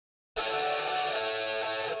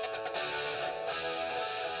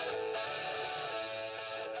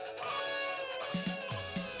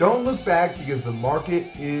Don't look back because the market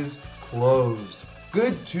is closed.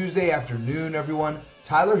 Good Tuesday afternoon, everyone.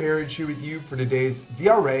 Tyler Herridge here with you for today's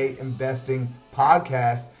VRA Investing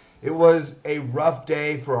Podcast. It was a rough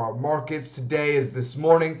day for our markets today, as this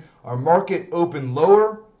morning our market opened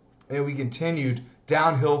lower and we continued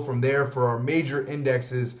downhill from there for our major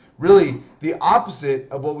indexes. Really the opposite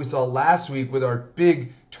of what we saw last week with our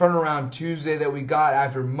big turnaround Tuesday that we got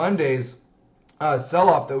after Monday's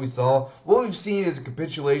sell-off that we saw. What we've seen is a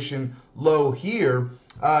capitulation low here.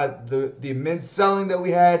 The immense selling that we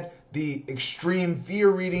had, the extreme fear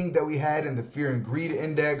reading that we had in the fear and greed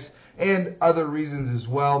index, and other reasons as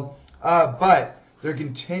well. But there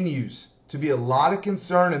continues to be a lot of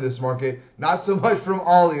concern in this market. Not so much from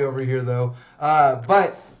Ollie over here, though,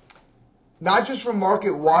 but not just from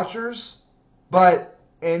market watchers, but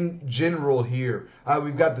in general here.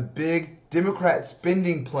 We've got the big Democrat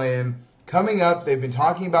spending plan coming up. They've been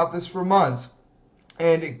talking about this for months,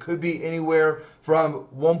 and it could be anywhere from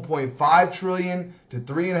 1.5 trillion to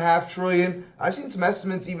 3.5 trillion. I've seen some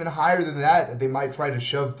estimates even higher than that they might try to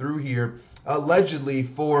shove through here, allegedly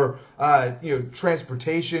for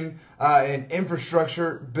transportation and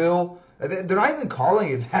infrastructure bill. They're not even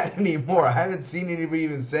calling it that anymore. I haven't seen anybody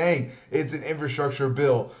even saying it's an infrastructure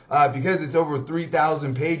bill because it's over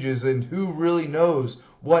 3,000 pages, and who really knows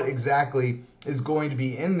what exactly is going to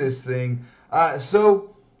be in this thing.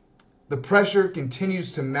 So the pressure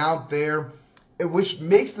continues to mount there, which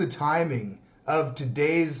makes the timing of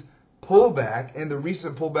today's pullback and the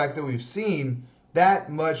recent pullback that we've seen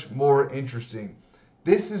that much more interesting.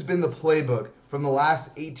 This has been the playbook from the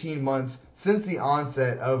last 18 months since the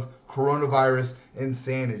onset of coronavirus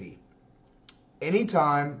insanity.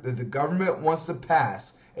 Anytime that the government wants to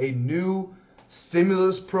pass a new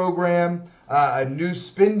stimulus program, a new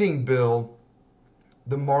spending bill,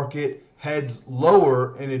 the market heads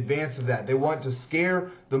lower in advance of that. They want to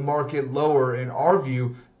scare the market lower, in our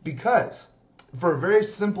view, because for a very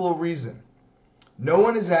simple reason. No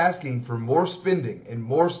one is asking for more spending and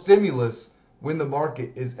more stimulus when the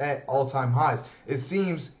market is at all-time highs. It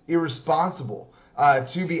seems irresponsible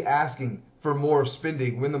to be asking for more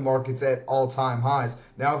spending when the market's at all-time highs.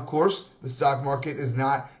 Now, of course, the stock market is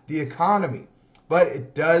not the economy, but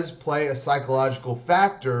it does play a psychological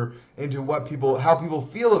factor into how people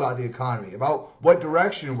feel about the economy, about what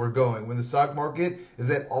direction we're going. When the stock market is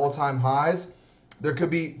at all-time highs, there could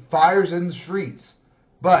be fires in the streets,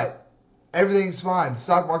 but everything's fine. The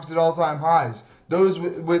stock market's at all-time highs. Those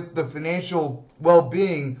with the financial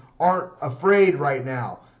well-being aren't afraid right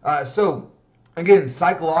now. So, again,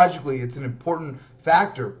 psychologically, it's an important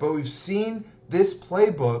factor, but we've seen this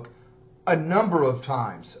playbook a number of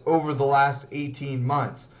times over the last 18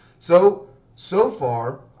 months. So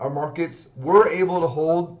far, our markets were able to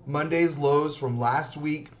hold Monday's lows from last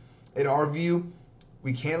week. In our view,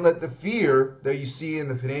 we can't let the fear that you see in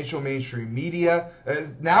the financial mainstream media,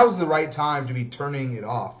 now's the right time to be turning it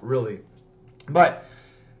off, really. But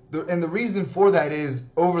the reason for that is,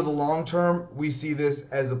 over the long term, we see this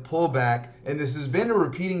as a pullback, and this has been a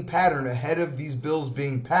repeating pattern ahead of these bills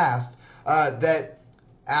being passed, that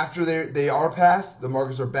after they are passed, the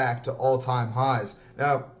markets are back to all-time highs.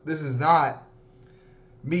 Now, this is not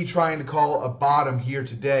me trying to call a bottom here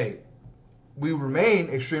today. We remain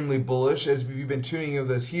extremely bullish. As you've been tuning in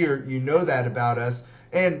with us here, you know that about us.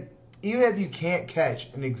 And even if you can't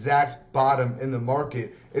catch an exact bottom in the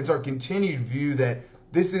market, it's our continued view that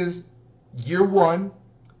this is year one,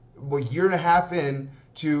 year and a half in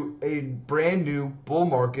to a brand new bull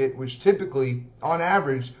market, which typically, on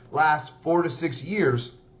average, lasts 4 to 6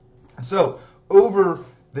 years. So over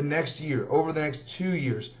the next year, over the next 2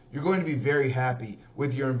 years, you're going to be very happy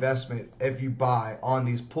with your investment if you buy on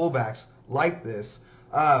these pullbacks like this.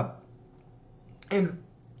 And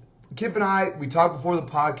Kip and I, we talk before the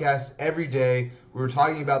podcast every day. We were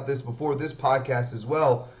talking about this before this podcast as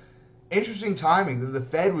well. Interesting timing that the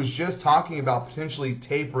Fed was just talking about potentially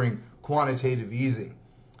tapering quantitative easing.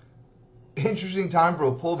 Interesting time for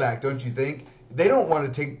a pullback, don't you think? They don't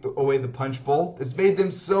want to take away the punch bowl. It's made them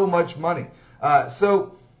so much money.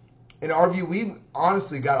 So in our view, we've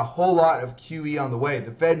honestly got a whole lot of QE on the way.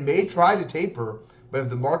 The Fed may try to taper, but if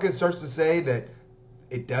the market starts to say that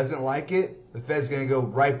it doesn't like it, the Fed's going to go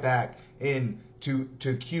right back into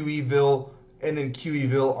QEville, and then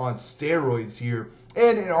QEville on steroids here.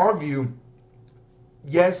 And in our view,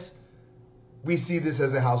 yes, we see this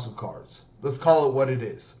as a house of cards. Let's call it what it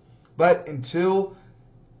is. But until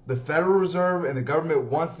the Federal Reserve and the government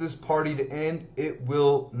wants this party to end, it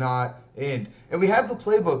will not end. And we have the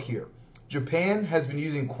playbook here. Japan has been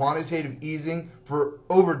using quantitative easing for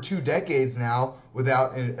over 2 decades now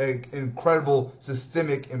without an incredible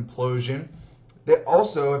systemic implosion. They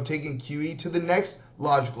also have taken QE to the next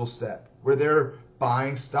logical step, where they're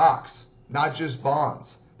buying stocks, not just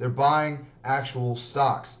bonds. They're buying actual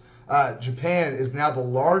stocks. Japan is now the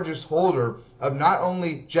largest holder of not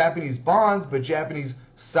only Japanese bonds, but Japanese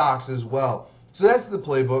stocks as well. So that's the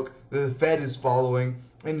playbook that the Fed is following.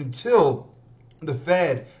 And until the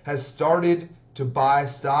Fed has started to buy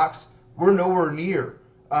stocks, we're nowhere near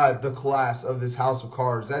the collapse of this house of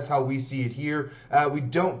cards. That's how we see it here. We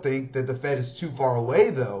don't think that the Fed is too far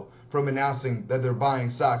away, though, from announcing that they're buying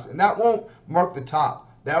stocks. And that won't mark the top.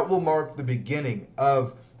 That will mark the beginning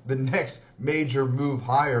of the next major move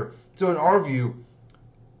higher. So in our view,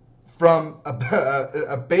 from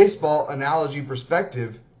a baseball analogy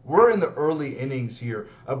perspective, we're in the early innings here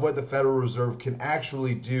of what the Federal Reserve can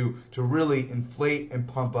actually do to really inflate and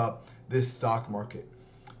pump up this stock market.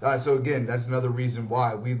 So again, that's another reason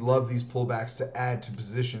why we love these pullbacks to add to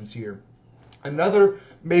positions here. Another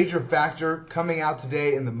major factor coming out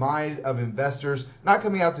today in the mind of investors, not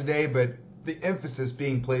coming out today, but the emphasis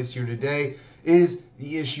being placed here today, is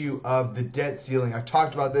the issue of the debt ceiling. I've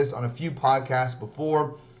talked about this on a few podcasts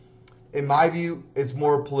before. In my view, it's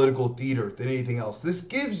more political theater than anything else. This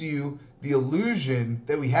gives you the illusion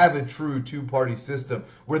that we have a true two-party system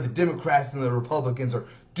where the Democrats and the Republicans are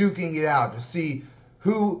duking it out to see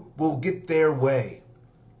who will get their way.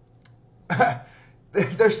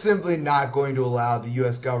 They're simply not going to allow the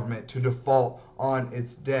U.S. government to default on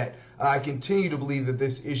its debt. I continue to believe that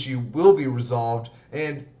this issue will be resolved,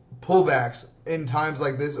 and pullbacks in times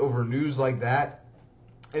like this over news like that,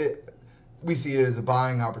 we see it as a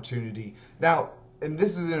buying opportunity. Now, and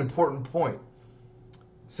this is an important point,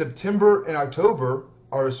 September and October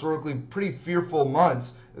are historically pretty fearful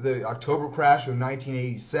months. The October crash of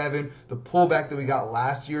 1987, the pullback that we got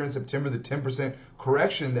last year in September, the 10%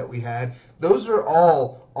 correction that we had, those are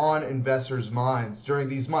all on investors' minds during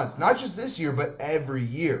these months. Not just this year, but every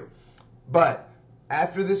year. But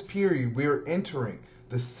after this period, we are entering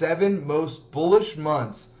the 7 most bullish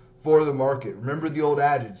months for the market. Remember the old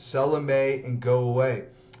adage, sell in May and go away.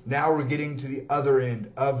 Now we're getting to the other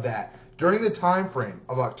end of that. During the time frame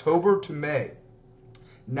of October to May,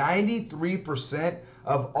 93%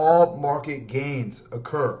 of all market gains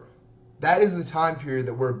occur. That is the time period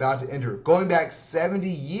that we're about to enter. Going back 70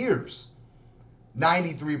 years,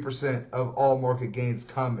 93% of all market gains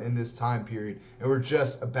come in this time period, and we're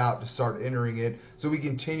just about to start entering it. So we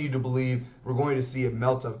continue to believe we're going to see a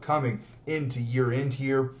melt-up coming into year-end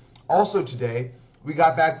here. Also today, we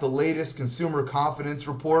got back the latest consumer confidence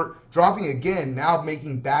report, dropping again, now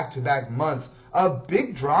making back-to-back months of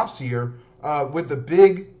big drops here, with the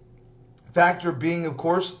big factor being, of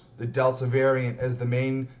course, the Delta variant as the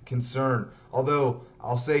main concern. Although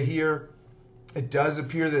I'll say here, it does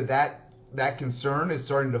appear that concern is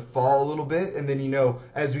starting to fall a little bit. And then,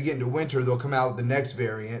 as we get into winter, they'll come out with the next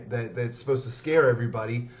variant that's supposed to scare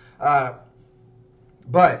everybody.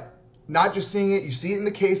 But not just seeing it, you see it in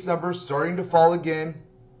the case numbers starting to fall again.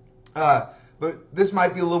 But this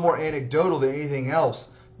might be a little more anecdotal than anything else.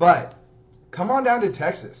 But come on down to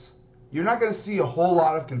Texas. You're not going to see a whole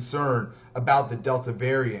lot of concern about the Delta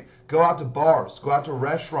variant. Go out to bars, go out to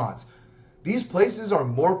restaurants. These places are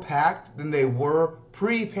more packed than they were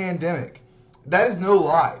pre-pandemic. That is no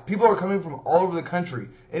lie. People are coming from all over the country.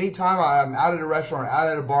 Anytime I'm out at a restaurant, out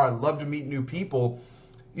at a bar, I love to meet new people.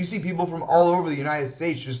 You see people from all over the United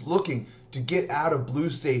States just looking to get out of blue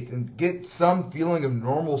states and get some feeling of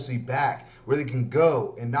normalcy back, where they can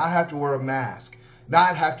go and not have to wear a mask,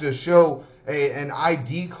 not have to show an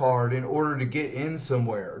ID card in order to get in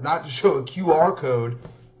somewhere, not to show a QR code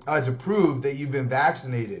to prove that you've been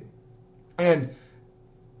vaccinated. And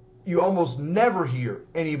you almost never hear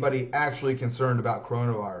anybody actually concerned about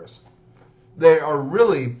coronavirus. They are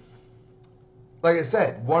really, like I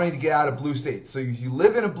said, wanting to get out of blue states. So if you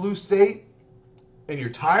live in a blue state and you're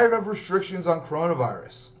tired of restrictions on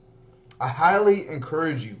coronavirus, I highly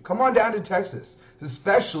encourage you, come on down to Texas,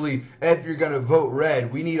 especially if you're going to vote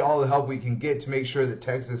red. We need all the help we can get to make sure that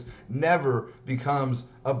Texas never becomes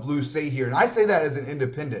a blue state here. And I say that as an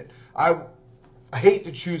independent. I hate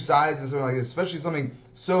to choose sides and something like this, especially something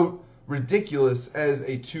so ridiculous as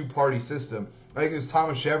a two-party system. I think it was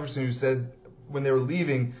Thomas Jefferson who said when they were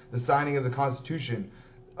leaving the signing of the Constitution,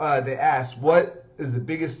 they asked, what is the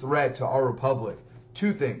biggest threat to our republic?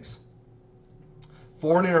 2 things.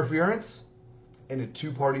 Foreign interference and a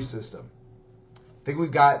two-party system. I think we've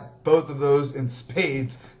got both of those in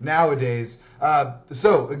spades nowadays.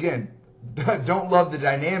 So again, don't love the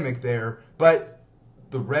dynamic there, but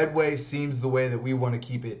the red way seems the way that we want to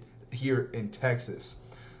keep it here in Texas.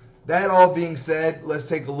 That all being said, let's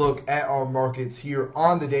take a look at our markets here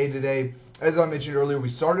on the day today. as I mentioned earlier, we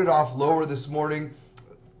started off lower this morning,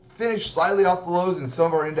 finished slightly off the lows in some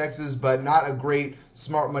of our indexes, but not a great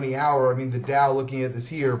smart money hour. I mean, the Dow, looking at this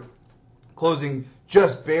here, closing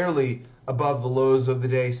just barely above the lows of the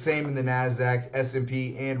day. Same in the NASDAQ,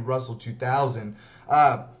 S&P, and Russell 2000.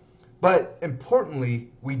 But importantly,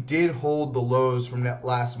 we did hold the lows from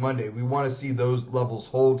last Monday. We want to see those levels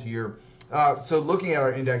hold here. So looking at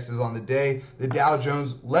our indexes on the day, the Dow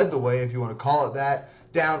Jones led the way, if you want to call it that,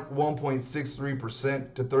 down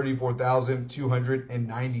 1.63% to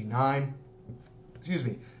 34,299. Excuse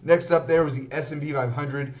me. Next up there was the S&P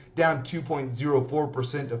 500, down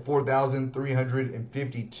 2.04% to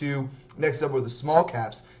 4,352. Next up were the small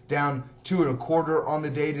caps, down 2.25% on the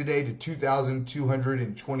day today to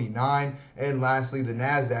 2,229. And lastly, the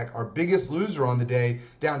NASDAQ, our biggest loser on the day,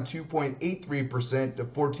 down 2.83% to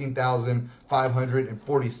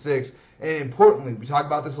 14,546. And importantly, we talk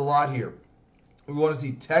about this a lot here. We want to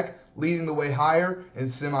see tech leading the way higher and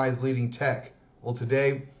semis leading tech. Well,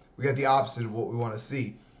 today we got the opposite of what we want to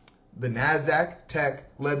see. The NASDAQ tech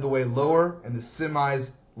led the way lower, and the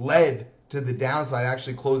semis led to the downside,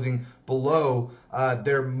 actually closing below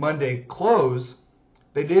their Monday close.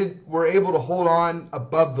 They were able to hold on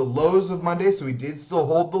above the lows of Monday, so we did still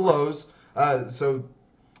hold the lows. So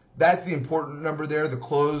that's the important number there. The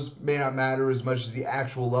close may not matter as much as the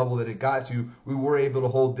actual level that it got to. We were able to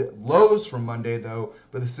hold the lows from Monday, though,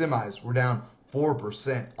 but the semis were down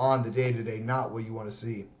 4% on the day today, not what you want to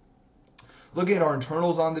see. Looking at our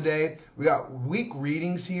internals on the day, we got weak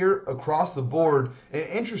readings here across the board. And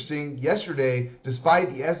interesting, yesterday,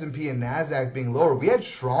 despite the S&P and NASDAQ being lower, we had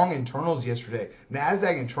strong internals yesterday.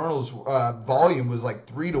 NASDAQ internals volume was like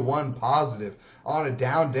 3-to-1 positive on a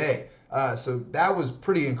down day. So that was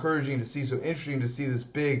pretty encouraging to see. So interesting to see this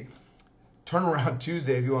big turnaround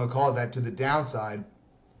Tuesday, if you want to call it that, to the downside.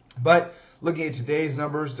 But looking at today's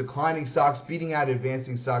numbers, declining stocks beating out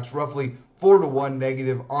advancing stocks, roughly 4-to-1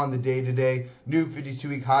 negative on the day today. New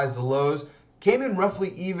 52-week highs to lows. Came in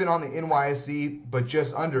roughly even on the NYSE, but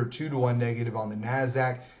just under 2-to-1 negative on the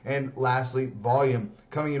NASDAQ. And lastly, volume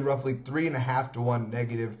coming in roughly 3.5-to-1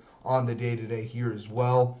 negative on the day today here as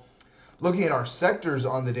well. Looking at our sectors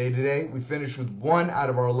on the day today, we finished with 1 out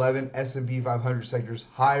of our 11 S&P 500 sectors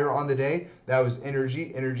higher on the day. That was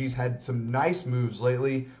energy. Energy's had some nice moves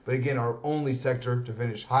lately, but again, our only sector to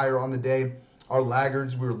finish higher on the day. Our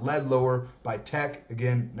laggards, we were led lower by tech.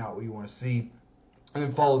 Again, not what you want to see. And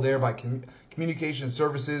then followed there by communication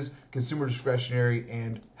services, consumer discretionary,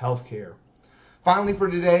 and healthcare. Finally for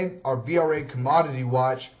today, our VRA commodity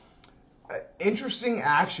watch. Interesting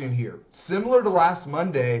action here. Similar to last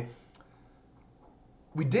Monday,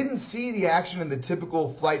 we didn't see the action in the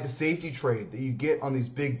typical flight to safety trade that you get on these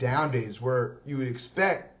big down days where you would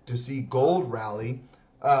expect to see gold rally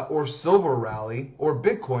or silver rally or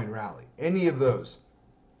Bitcoin rally, any of those.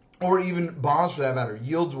 Or even bonds for that matter.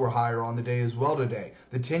 Yields were higher on the day as well today.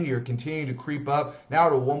 The 10-year continued to creep up, now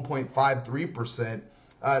to 1.53%.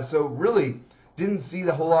 So really didn't see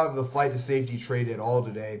the whole lot of the flight to safety trade at all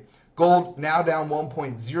today. Gold now down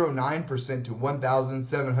 1.09% to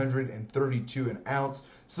 $1,732 an ounce.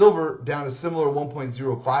 Silver down a similar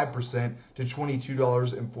 1.05% to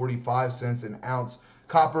 $22.45 an ounce.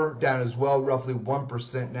 Copper down as well, roughly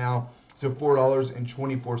 1% now to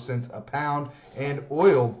 $4.24 a pound. And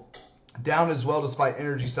oil down as well, despite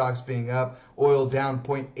energy stocks being up. Oil down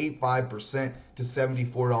 0.85% to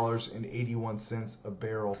 $74.81 a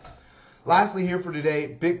barrel. Lastly here for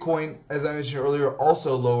today, Bitcoin, as I mentioned earlier,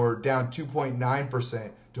 also lower, down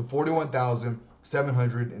 2.9% to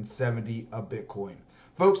 $41,770 a Bitcoin.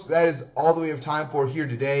 Folks, that is all that we have time for here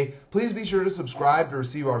today. Please be sure to subscribe to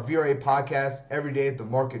receive our VRA podcast every day at the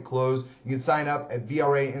market close. You can sign up at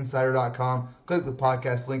VRAinsider.com. Click the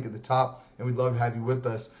podcast link at the top, and we'd love to have you with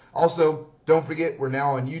us. Also, don't forget, we're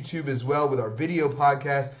now on YouTube as well with our video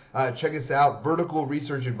podcast. Check us out, Vertical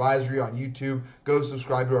Research Advisory on YouTube. Go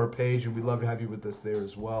subscribe to our page, and we'd love to have you with us there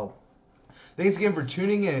as well. Thanks again for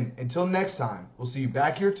tuning in. Until next time, we'll see you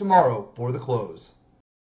back here tomorrow for the close.